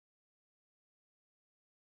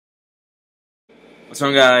What's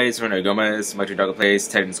going on, guys? Renee Gomez, my Doggo Plays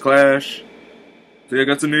Titans Clash. Today I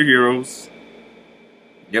got some new heroes.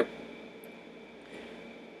 Yep.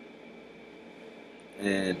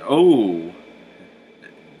 And, oh,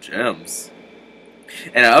 gems.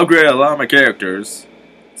 And I upgraded a lot of my characters.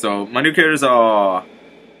 So, my new characters are,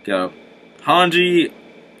 Hanji.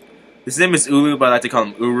 His name is Ulu, but I like to call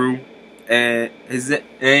him Uru. And his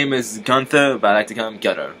name is Gunther, but I like to call him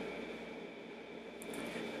Gutter.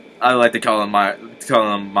 I like to call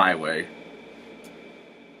him my way.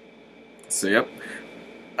 So yep.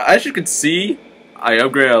 As you can see, I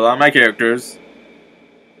upgraded a lot of my characters.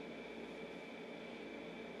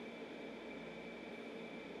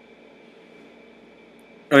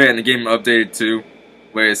 Oh yeah, and the game updated too.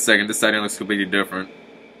 Wait a second, this setting looks completely different.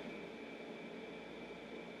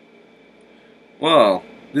 Well,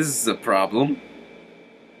 this is a problem.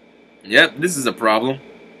 Yep, this is a problem.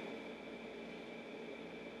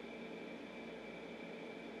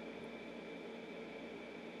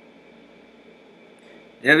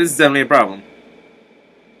 Yeah, this is definitely a problem.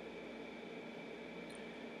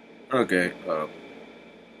 Okay,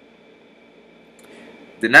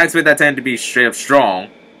 did not expect that tank to be straight up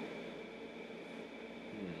strong.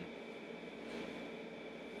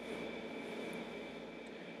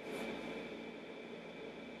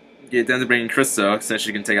 Yeah, then to bring in Krista, since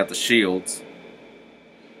she can take out the shields.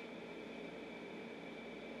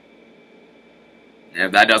 Yeah,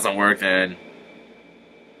 if that doesn't work, then...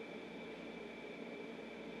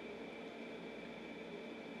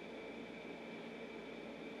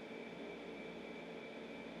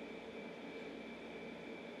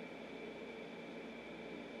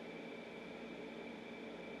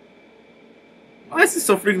 Why is it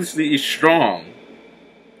so freakishly strong?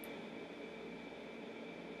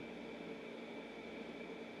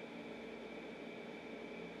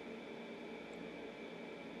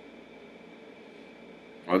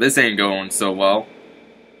 Well, this ain't going so well.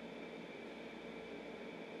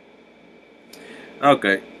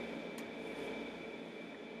 Okay.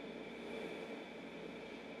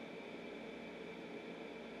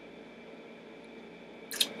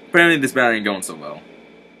 Apparently this battle ain't going so well.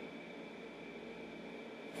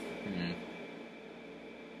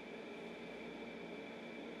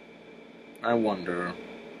 I wonder...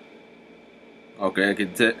 Okay, I can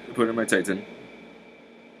put in my Titan.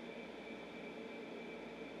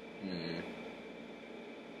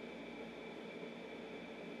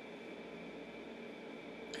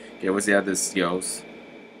 Okay, we'll see how this goes.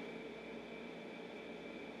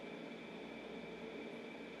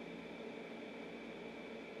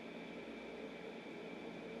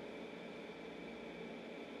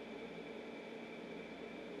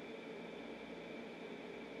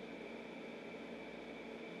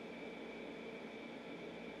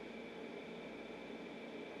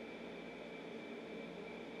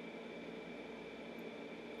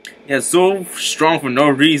 Yeah, it's so strong for no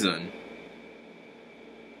reason.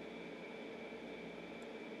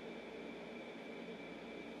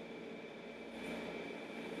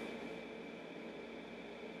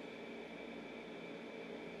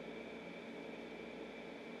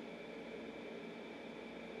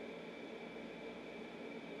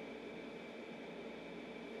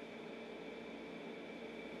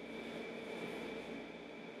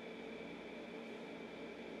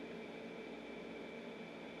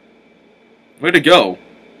 Where'd it go?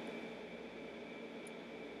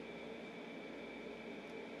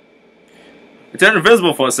 It turned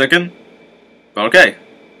invisible for a second. But okay.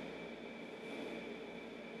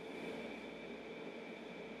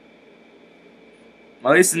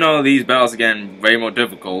 At least to know these battles are getting way more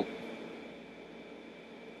difficult.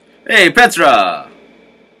 Hey, Petra!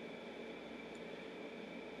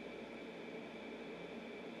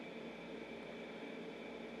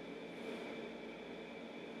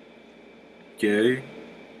 Okay.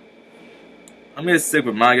 I'm gonna stick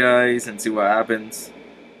with my guys and see what happens.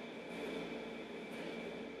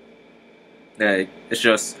 Hey, it's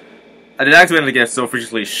just... I did accidentally get so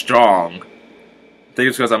freakishly strong. I think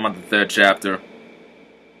it's because I'm on the 3rd chapter.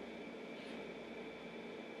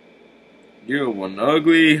 You're one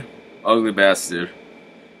ugly bastard.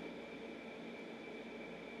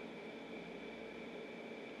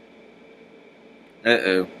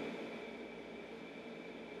 Uh-oh.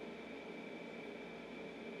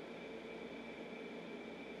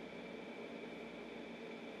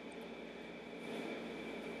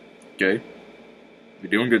 Okay. You're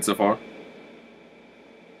doing good so far.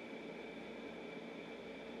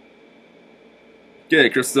 Okay,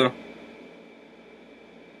 Krista.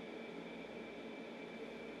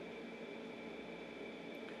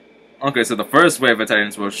 Okay, so the first wave of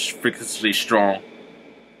Titans was freakishly strong.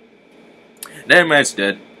 That man's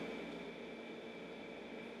dead.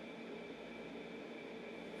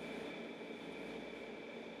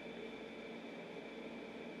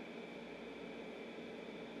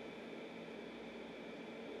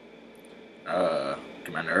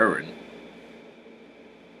 Commander Irwin.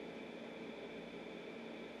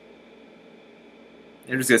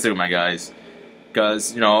 I'm just gonna stick with my guys.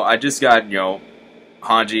 Because, I just got,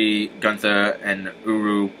 Hanji, Gunther, and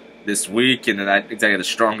Uru this week, and they're not exactly the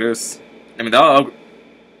strongest. I mean, they're all...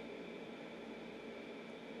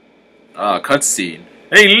 cutscene.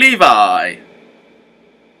 Hey, Levi!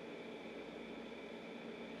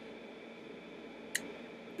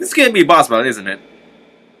 This can't be boss battle, isn't it?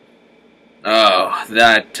 Oh,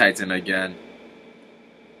 that Titan again.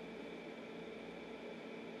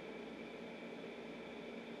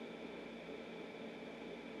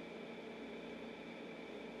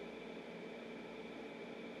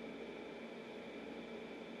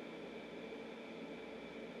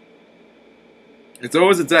 It's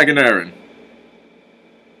always attacking Aaron.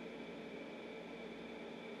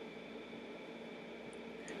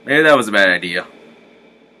 Maybe that was a bad idea.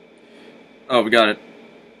 Oh, we got it.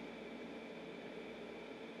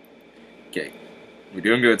 Okay. We're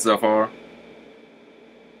doing good so far.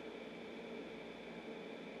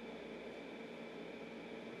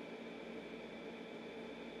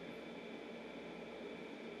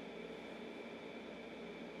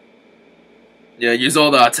 Yeah, use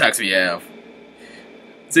all the attacks we have.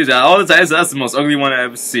 Seriously, all the Titans, that's the most ugly one I've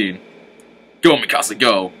ever seen. Go, Mikasa,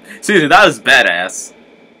 go. Seriously, that is badass.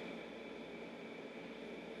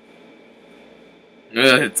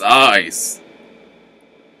 Ugh, its eyes.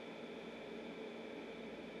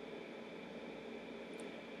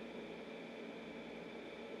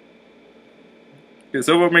 Okay,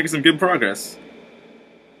 so we're making some good progress.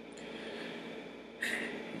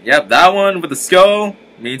 Yep, that one with the skull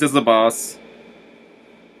means it's the boss.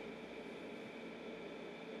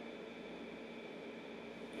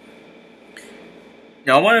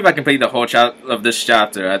 Now, I wonder if I can play the whole of this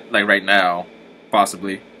chapter, like right now,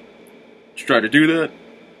 possibly. Just try to do that.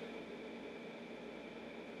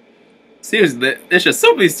 Seriously, it's just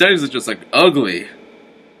some of these settings are just like ugly.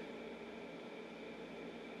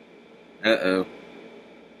 Uh-oh.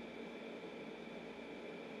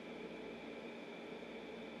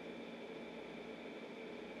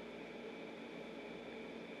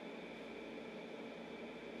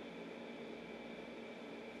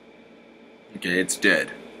 Okay, it's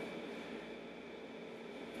dead.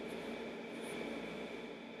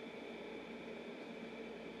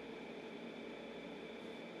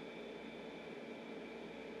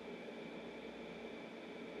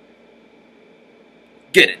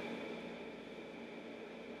 Get it.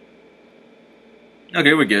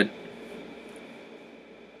 Okay, we're good.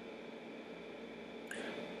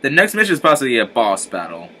 The next mission is possibly a boss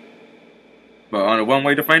battle. But only one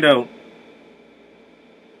way to find out.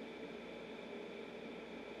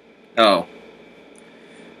 Oh.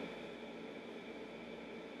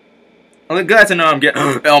 I'm glad to know I'm getting.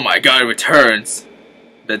 Oh my god, it returns!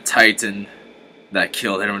 The Titan that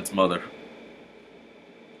killed Aaron's mother.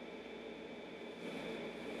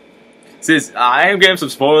 See, I am getting some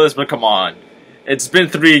spoilers, but come on. It's been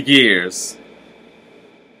 3 years.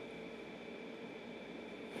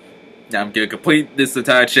 Now I'm gonna complete this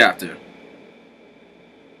entire chapter.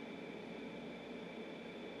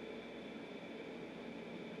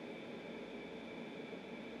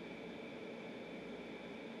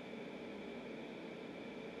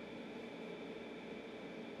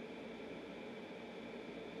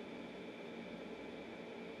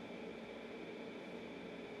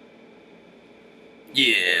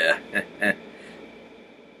 Yeah.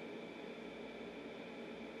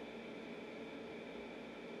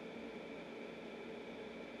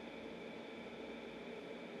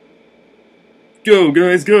 Go,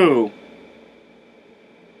 guys, go!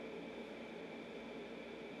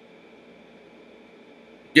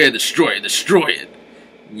 Yeah, destroy it, destroy it!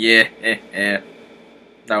 Yeah,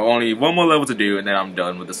 Now only one more level to do, and then I'm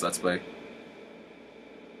done with this Let's Play.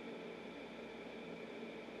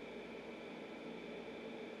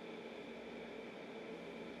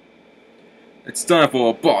 It's time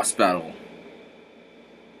for a boss battle.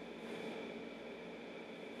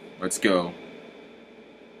 Let's go.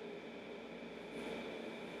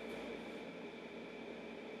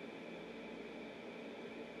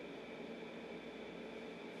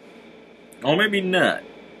 Or maybe not.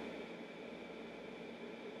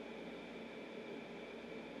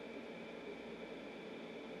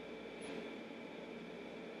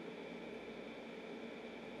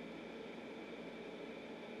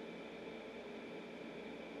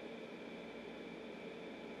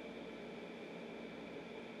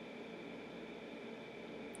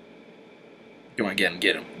 Come on,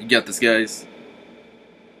 get him. You got this, guys.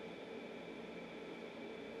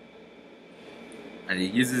 And he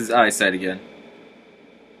uses his eyesight again.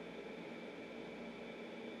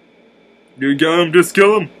 You got him, just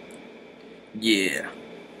kill him. Yeah.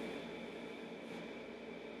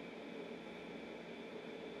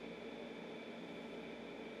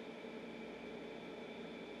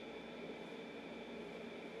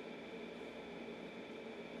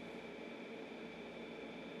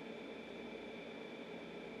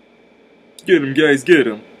 Get him, guys, get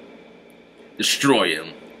him. Destroy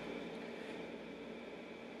him.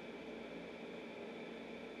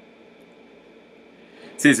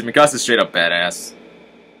 See, Mikasa's straight up badass.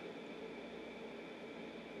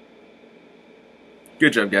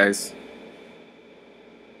 Good job, guys.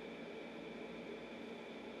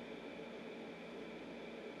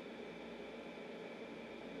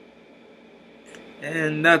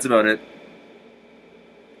 And that's about it.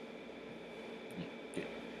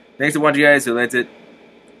 Thanks for watching, guys. Who liked it?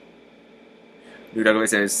 New Darkcried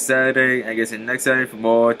says Saturday. I guess next Saturday for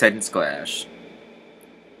more Titans Clash.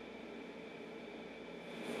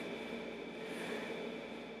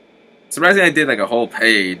 Surprisingly, I did like a whole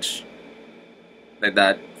page like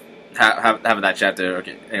that, having that chapter.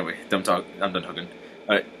 Okay, anyway, don't talk. I'm done talking.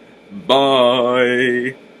 Alright, bye.